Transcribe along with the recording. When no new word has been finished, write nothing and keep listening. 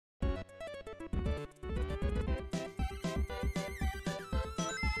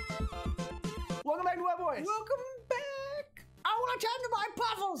Welcome back to my voice. Welcome back. I want to tend to my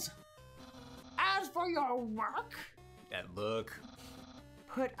puzzles. As for your work, That look.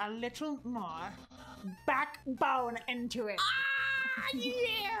 put a little more backbone into it. Ah,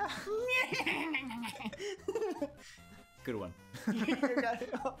 yeah. Good one.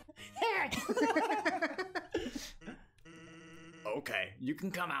 Okay, you can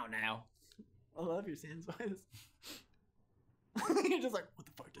come out now. I love your Sans voice. You're just like, what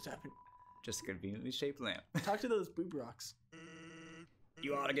the fuck just happened? Just a conveniently shaped lamp. Talk to those boob rocks.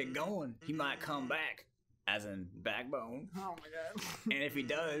 You ought to get going. He might come back. As in backbone. Oh my god. And if he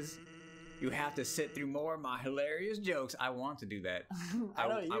does, you have to sit through more of my hilarious jokes. I want to do that. I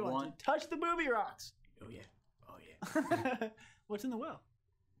know you want to touch the booby rocks. Oh yeah. Oh yeah. What's in the well?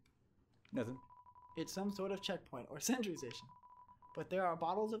 Nothing. It's some sort of checkpoint or sentry station. But there are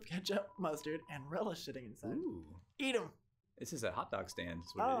bottles of ketchup, mustard, and relish sitting inside. Ooh. Eat them. This is a hot dog stand.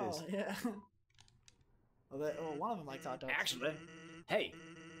 That's what it is. Oh, yeah. Well, one of them likes hot dogs. Actually, hey,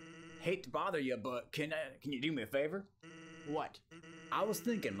 hate to bother you, but can you do me a favor? What? I was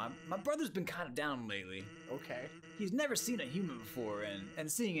thinking, my brother's been kind of down lately. Okay. He's never seen a human before, and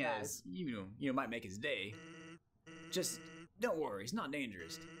seeing as you know might make his day. Just don't worry, he's not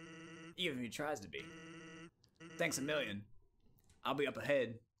dangerous, even if he tries to be. Thanks a million. I'll be up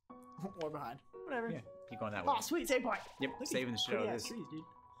ahead. Or behind. Whatever. Yeah, keep going that way. Oh, sweet, save point. Yep, Look saving the show. pretty ass trees, dude.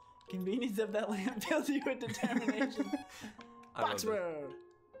 Convenience of that lamp fills you with determination. Box road.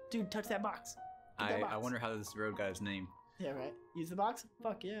 Dude, touch that box. That box. I wonder how this road got its name. Yeah, right. Use the box?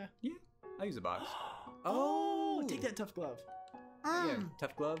 Fuck yeah. Yeah, I'll use a box. Oh, take that tough glove. Yeah,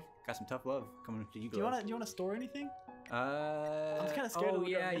 tough glove. Got some tough love coming to you. Do you wanna store anything? I'm kinda scared of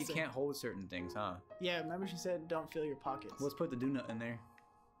what I'm you missing. can't hold certain things, huh? Yeah, remember she said don't fill your pockets. Let's put the donut in there.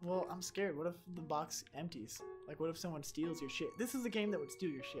 Well, I'm scared. What if the box empties? Like, what if someone steals your shit? This is a game that would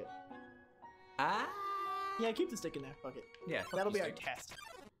steal your shit. Ah. Yeah, keep the stick in there. Fuck it. Yeah. That'll be our test.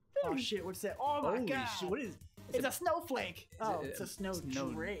 Oh shit, what's that? Oh my Holy god. shit, what is? It's a snowflake. Oh, it's a snow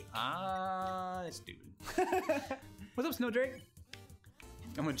drake. Ah, that's stupid. What's up, Snow Drake?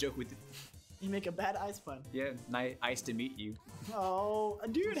 I'm gonna joke with you. You make a bad ice pun. Yeah, nice to meet you. Oh,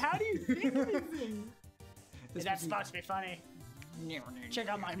 dude, how do you think of these things? Is that supposed to be funny? Check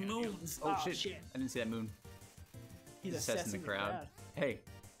out my moons. Oh, shit. I didn't see that moon. He's assessing the crowd. Hey.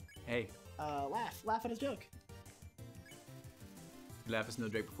 Laugh at his joke. Laugh at Snow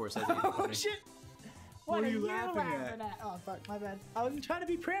Drake before it says anything Oh funny. shit! What are you laughing at? Oh fuck, my bad. I was trying to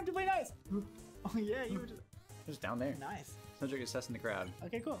be preemptively nice. Oh yeah, you were just down there. Nice. Snow Drake is assessing the crowd.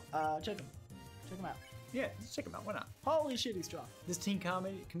 Okay, cool. Check him. Check him out. Yeah, just check him out. Why not? Holy shit, he's strong. This teen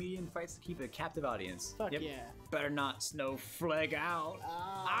comedian fights to keep a captive audience. Fuck yeah. Better not snowflake out.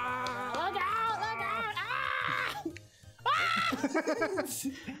 Look out!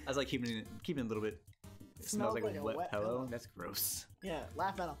 I was like keeping it a little bit. It smells like a wet pillow. That's gross. Yeah,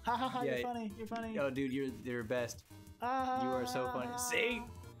 laugh at him. Ha ha ha! Yeah. You're funny. Yo, dude, you're best. You are so funny. See?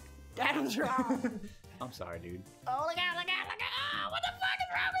 That was wrong. I'm sorry, dude. Oh, look out! Oh, what the fuck is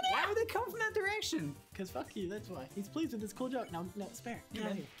wrong with you? Why would they come from that direction? Cause fuck you. That's why. He's pleased with this cool joke. No, spare. Get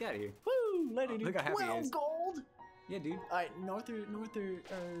out of here. Get out of here. Woo! Later, dude. Look how happy he is. Gold. Yeah, dude. All right, north or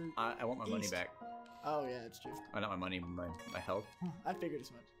I want my money east. back. Oh yeah, that's true. Oh, not my money, my health. I figured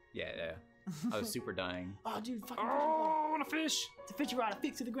as much. Yeah. I was super dying. Oh, dude, fucking. Oh, I want a fish. It's a fish rod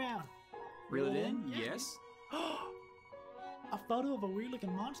affixed to the ground. Reel it in? Yeah. Yes. A photo of a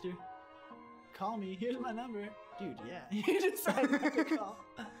weird-looking monster. Call me. Here's my number, dude. Yeah, you decided not to call.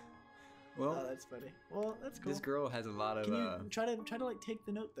 Well, oh, that's funny. Well, that's cool. This girl has a lot of. Can you try to like take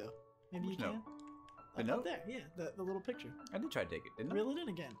the note though? Maybe you can. The note? Up there, yeah, the little picture. I did try to take it, didn't I? Reel it in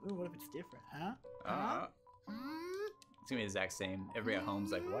again. Ooh, what if it's different, huh? It's gonna be the exact same. Everybody at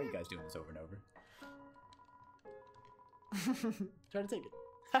home's like, why are you guys doing this over and over? Try to take it.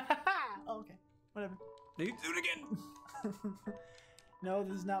 Oh, okay. Whatever. Do it again. No,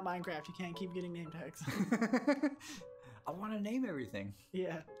 this is not Minecraft. You can't keep getting name tags. I want to name everything.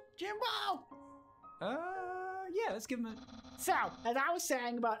 Yeah. Jimbo! Yeah, let's give him a... So, as I was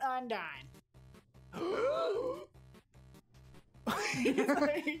saying about Undyne.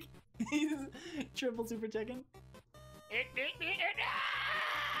 He's triple super checking.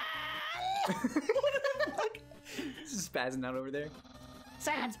 This is spazzing out over there.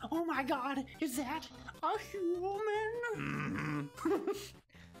 Sans, oh my god, is that a human?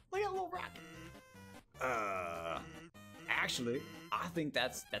 Look at little rock. Actually, I think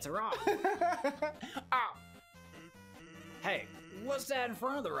that's a rock. Oh. Hey, what's that in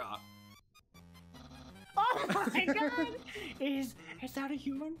front of the rock? Oh my god! Is that a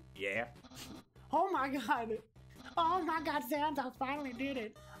human? Yeah. Oh my god! Oh my god, Sans, I finally did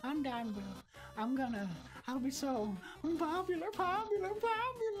it. Undyne will I'll be so popular.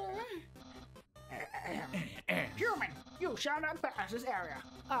 Human, you shall not pass this area.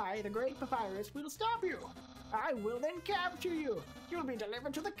 I, the great papyrus, will stop you. I will then capture you. You'll be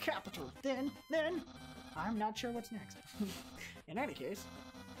delivered to the capital. Then, I'm not sure what's next. In any case,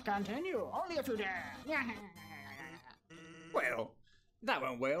 continue. Only if you dare. Well, that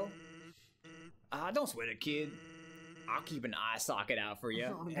went well. Don't sweat it, kid. I'll keep an eye socket out for you.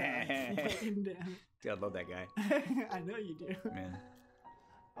 Oh, no. Dude, I love that guy. I know you do. Man.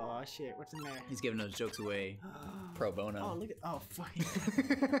 Oh shit, what's in there? He's giving those jokes away pro bono. Oh, look at. Oh, fuck.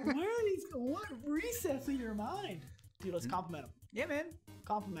 Where are these? What recess in your mind? Dude, let's compliment him. Yeah, man.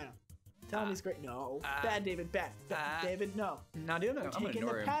 Compliment him. Tell him he's great. No. Bad, David. Bad. David, no. No, dude, I'm taking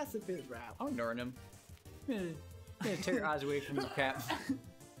ignore the him. pacifist route. I'm ignoring him. I'm gonna tear your eyes away from your cap.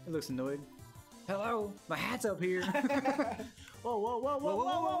 He looks annoyed. Hello, my hat's up here.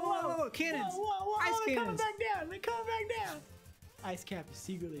 Whoa. Cannons. Whoa. Ice They're cannons. coming back down. They're coming back down. Ice Cap is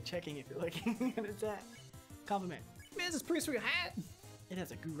secretly checking if you're looking at his hat. Compliment. Man, this is a pretty sweet hat. It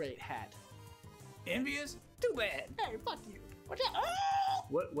has a great hat. Envious? Too bad. Hey, fuck you. What's that? Oh!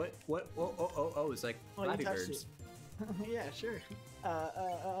 What? Oh, it's like Oh, you Flappy touched Birds. it. Yeah, sure.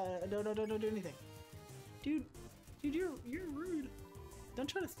 Don't do anything. Dude, you're rude. Don't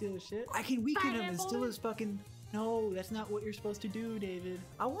try to steal his shit. I can weaken him and steal his fucking... No, that's not what you're supposed to do, David.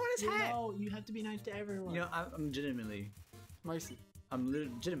 I want his hat. No, you have to be nice to everyone. You know, I'm legitimately... Mercy. I'm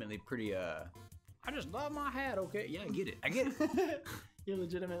legitimately pretty, I just love my hat, okay? Yeah, I get it. You're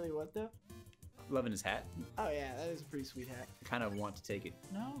legitimately what, though? Loving his hat. Oh, yeah, that is a pretty sweet hat. I kind of want to take it.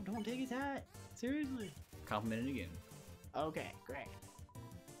 No, don't take his hat. Seriously. Compliment it again. Okay, great.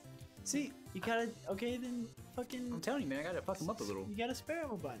 See, You gotta, okay, then fucking... I'm telling you, man, I gotta fuck him up a little. You gotta spare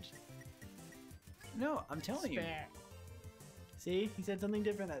him a bunch. No, I'm telling you. Spare. See? He said something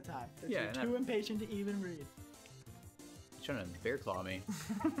different that time. Yeah, You're too impatient to even read. He's trying to bear claw me.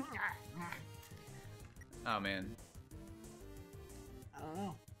 Oh, man. I don't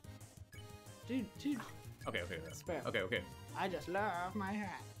know. Dude. Okay. Spare. Okay. I just love my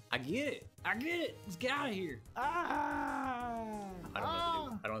hat. I get it. Let's get out of here. Ah! I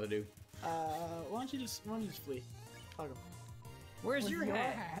don't know what to do. Why don't you just flee? Fuck him. Where's your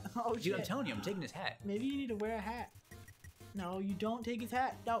hat? Oh, Dude, shit. I'm telling you, I'm taking his hat. Maybe you need to wear a hat. No, you don't take his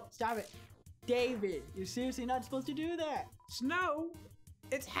hat. No, stop it. David, you're seriously not supposed to do that. Snow?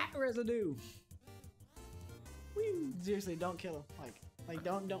 It's hat residue. Woo. Seriously, don't kill him. Like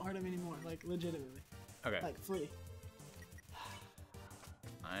don't hurt him anymore. Like legitimately. Okay. Like flee.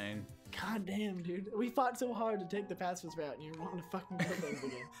 Fine. God damn, dude. We fought so hard to take the pacifist route and you're wanting to fucking kill things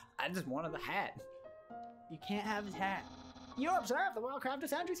again. I just wanted the hat. You can't have his hat. You observe the well-crafted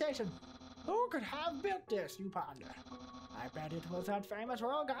sentry station. Who could have built this, you ponder? I bet it was that famous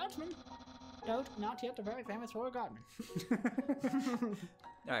royal guardsman. No, not yet the very famous royal guardsman.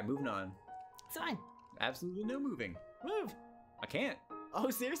 Alright, moving on. It's fine. Absolutely no moving. Move. I can't. Oh,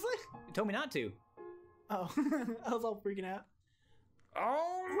 seriously? You told me not to. Oh, I was all freaking out.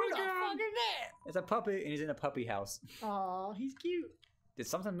 Oh Who the fuck is that? It's a puppet and he's in a puppy house. Aw, he's cute. Did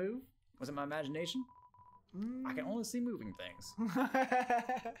something move? Was it my imagination? I can only see moving things.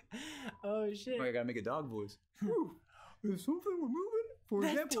 Oh, shit. Oh, I gotta make a dog voice. Is something moving? For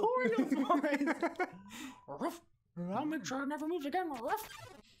That's example. TORIEL's voice. Ruff. I'll make sure it never moves again. Ruff.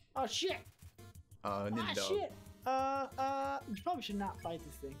 Oh, shit. Ninja dog. Shit. You probably should not fight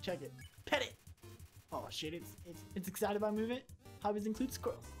this thing. Check it. Pet it. Oh, shit. It's excited by movement. Hobbies include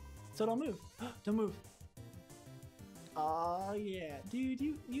squirrels. So don't move. Don't move. Oh, yeah. Dude,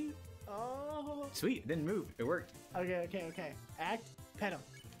 you. Oh. Sweet, it didn't move. It worked. Okay. Act. Pet him.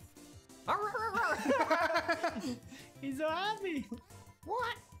 He's so happy.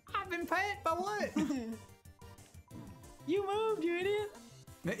 What? I've been pet by what? You moved, you idiot.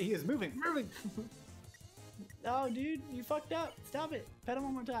 He is moving. Oh, dude, you fucked up. Stop it. Pet him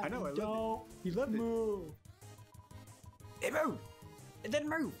one more time. I know, I loved it. Don't He loved it. move. It moved. It didn't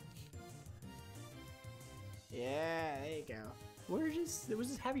move. Yeah, there you go. Where does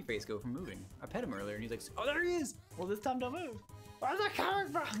this happy face go from moving? I pet him earlier and he's like, oh, there he is. Well, this time don't move. Where's that coming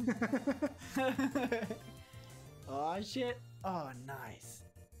from? Oh, shit. Oh, nice.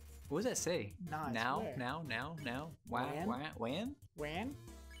 What does that say? Nice. Now. When? When?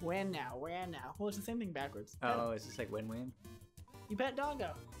 When now? Well, it's the same thing backwards. Pet Oh, him. it's just like when? You pet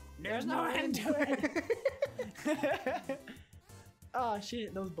doggo. There's no end to it. Oh,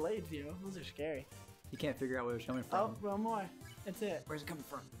 shit. Those blades, yo. Those are scary. You can't figure out where it's coming Oh, from. one more. That's it. Where's it coming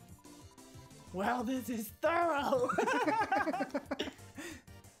from? Well, this is thorough.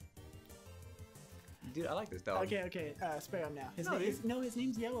 Dude, I like this dog. Okay, spare him now. His No, his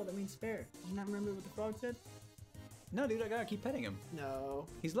name's Yellow, that means spare. Did you not remember what the frog said? No, dude, I gotta keep petting him. No.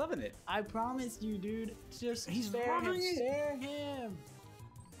 He's loving it. I promised you, dude. Just He's spare him. loving it. Spare him.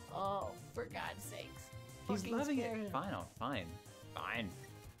 Oh, for God's sakes. He's Fucking loving spare it. him. Fine.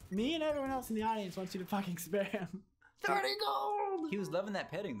 Me and everyone else in the audience wants you to fucking spare him. 30 gold! He was loving that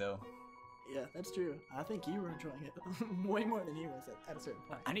petting, though. Yeah, that's true. I think you were enjoying it way more than he was at a certain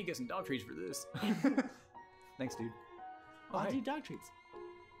point. I need to get some dog treats for this. Thanks, dude. I'll hey. do dog treats.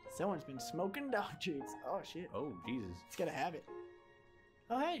 Someone's been smoking dog treats. Oh, shit. Oh, Jesus. It's gonna have it.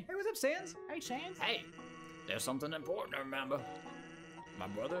 Oh, hey. Hey, what's up, Sans? Hey, Sans. Hey, there's something important to remember. My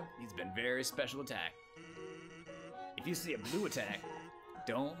brother, he's been very special attack. If you see a blue attack,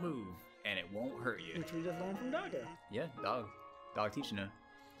 don't move, and it won't hurt you. Which we just learned from Doggo. Yeah, dog teaching her.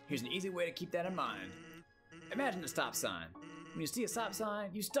 Here's an easy way to keep that in mind. Imagine a stop sign. When you see a stop sign,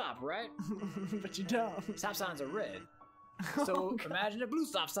 you stop, right? But you don't. Stop signs are red. So imagine a blue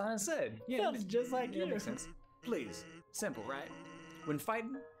stop sign instead. Sounds just like you. That makes sense. Please, simple, right? When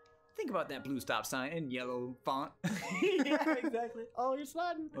fighting, think about that blue stop sign in yellow font. Yeah, exactly. Oh, you're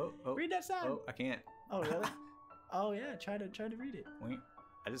sliding. Oh, Read that sign. Oh, I can't. Oh, really? Oh, yeah. Try to read it. Wait,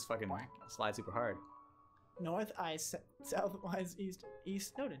 I just fucking slide super hard. North ice, southwise,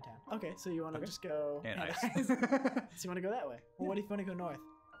 east Snowden town. Okay, so you want to just go... And ice. So you want to go that way? Well, what if you want to go north?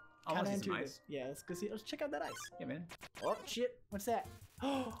 I want to see some intuitive. ice. Yeah, let's go see. Let's check out that ice. Yeah, man. Oh, shit. What's that?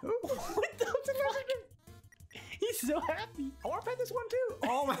 Oh, what the fuck? He's so happy. I want to pet this one too.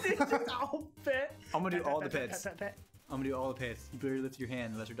 Oh my god. Oh, pet. I'm gonna do all the Pet, pets. pet, pet, I'm gonna do all the pets. You better lift your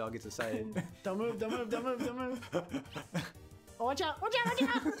hand unless your dog gets excited. pet. Don't move, don't move, don't move, don't move. Oh, watch out, watch out, watch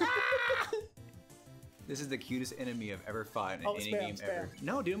out. Ah! This is the cutest enemy I've ever fought in any spare him, game spare ever. him.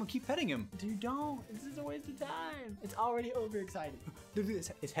 No, dude, I'm gonna keep petting him. Dude, don't. This is a waste of time. It's already overexcited. Dude,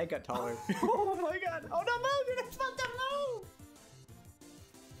 his head got taller. Oh my god. Oh, don't move. You're not supposed to move.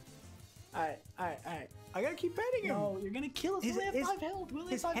 Alright. I gotta keep petting him. No, you're gonna kill us. His- We'll have his- 5 health. We'll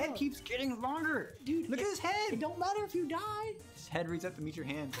have His 5 head health. keeps getting longer. Dude, Look at his head. It don't matter if you die. His head reaches up to meet your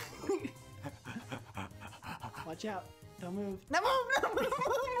hand. Watch out. Don't move. No move, no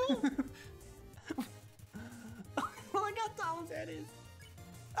move. Look how tall his head is.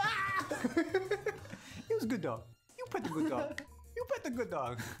 Ah! He was a good dog. You pet the good dog. You pet the good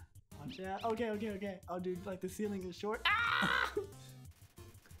dog. Watch out. Okay. Oh, dude, like the ceiling is short. Ah!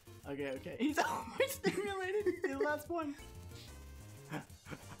 Okay. He's overstimulated. The last one.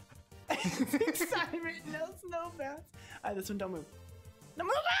 Excitement. No snow bounce. Alright, this one, don't move. No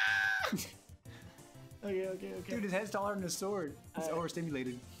move. Ah! Okay. Dude, his head's taller than his sword. He's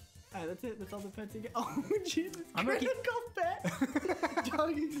overstimulated. Alright, that's it. That's all the pets you get. Oh, Jesus. I'm gonna keep- Critical pet.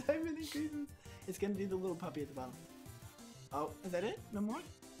 Dog excitement increases. It's gonna do the little puppy at the bottom. Oh, is that it? No more?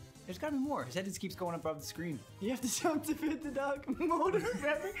 There's gotta be more. His head just keeps going above the screen. You have to jump to fit the dog. Motor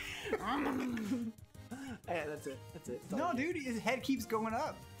forever. Yeah, that's it. That's all No, you dude, his head keeps going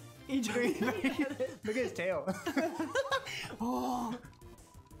up. get. Look at his tail. Oh.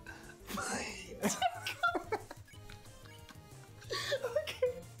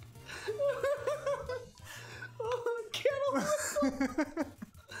 Okay. Oh, kettle whistle.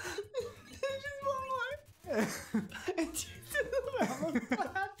 Just one more. And two to the mouth.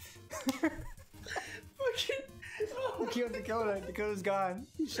 Fucking. We killed Dakota. Dakota's gone.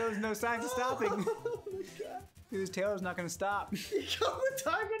 He shows no signs of stopping. Oh my god. Dude, his tail is not gonna stop. You call the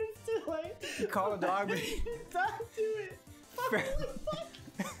dog when it's too late. You call the dog, but Don't do it. What the fuck?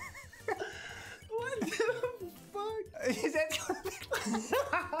 What the fuck? his head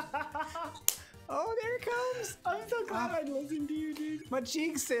Oh, there it comes. I'm so glad I listened to you, dude. My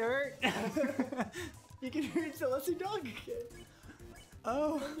cheeks hurt. You can reach the lesser dog again.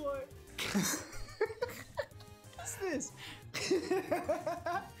 Oh, Oh boy. what's this?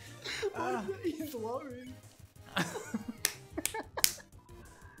 He's lowering.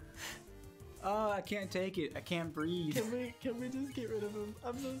 Oh, I can't take it. I can't breathe. Can we just get rid of him?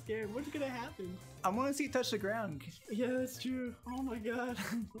 I'm so scared. What's gonna happen? I want to see it touch the ground. Yeah, that's true. Oh my god.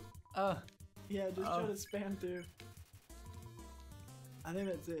 Yeah, just try to spam through. I think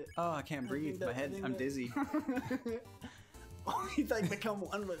that's it. Oh, I can't breathe. My head, I'm dizzy. Oh, he's like become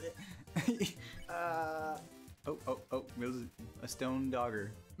one with it. Oh, it was a stone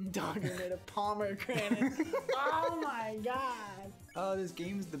dogger. Dogger made of pomegranate. Oh my god. Oh, this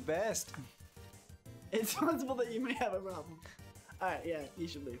game's the best. It's possible that you may have a problem. Alright, yeah, you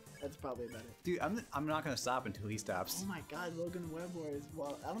should leave. That's probably about it. Dude, I'm not gonna stop until he stops. Oh my god, Logan Web Warriors.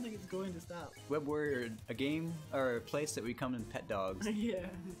 Well, I don't think it's going to stop. Web Warrior, a game or a place that we come and pet dogs. Yeah,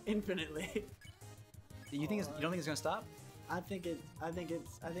 infinitely. You don't think it's gonna stop? I think you've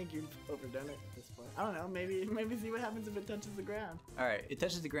overdone it at this point. I don't know. Maybe see what happens if it touches the ground. All right, it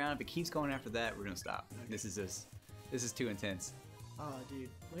touches the ground. If it keeps going after that, we're gonna stop. Okay. This is too intense. Oh, dude,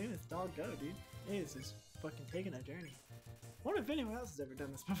 look at this dog go, dude. He is just fucking taking a journey. I wonder if anyone else has ever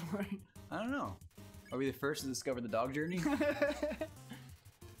done this before. I don't know. Are we the first to discover the dog journey?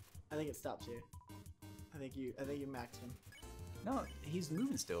 I think it stops here. I think you maxed him. No, he's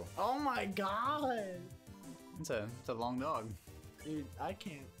moving still. Oh my god! It's a long dog. Dude, I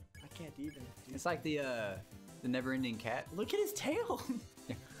can't even. Dude. It's like the never-ending cat. Look at his tail.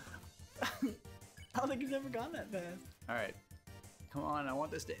 I don't think he's ever gone that fast. All right, come on, I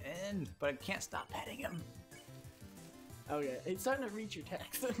want this to end, but I can't stop petting him. Okay, it's starting to reach your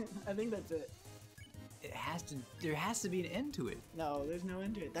text. I think that's it. There has to be an end to it. No, there's no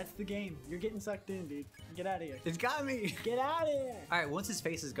end to it. That's the game. You're getting sucked in, dude. Get out of here. It's got me. Get out of here. All right, once his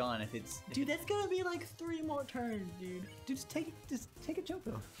face is gone, Dude, that's gonna be like 3 more turns, dude. Dude, just take a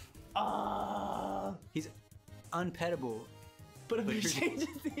Choco. He's unpettable. But if he changes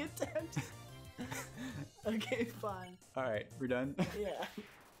the attempt. Okay, fine. All right, we're done. Yeah.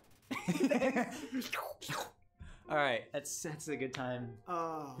 All right, that's a good time.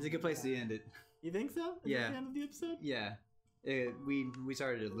 Oh, it's a good place to end it. You think so? Is that the end of the episode? Yeah. We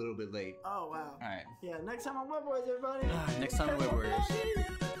started a little bit late. Oh wow. All right. Yeah. Next time on Web Wars, everybody. Next time on Web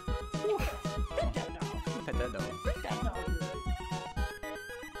Wars.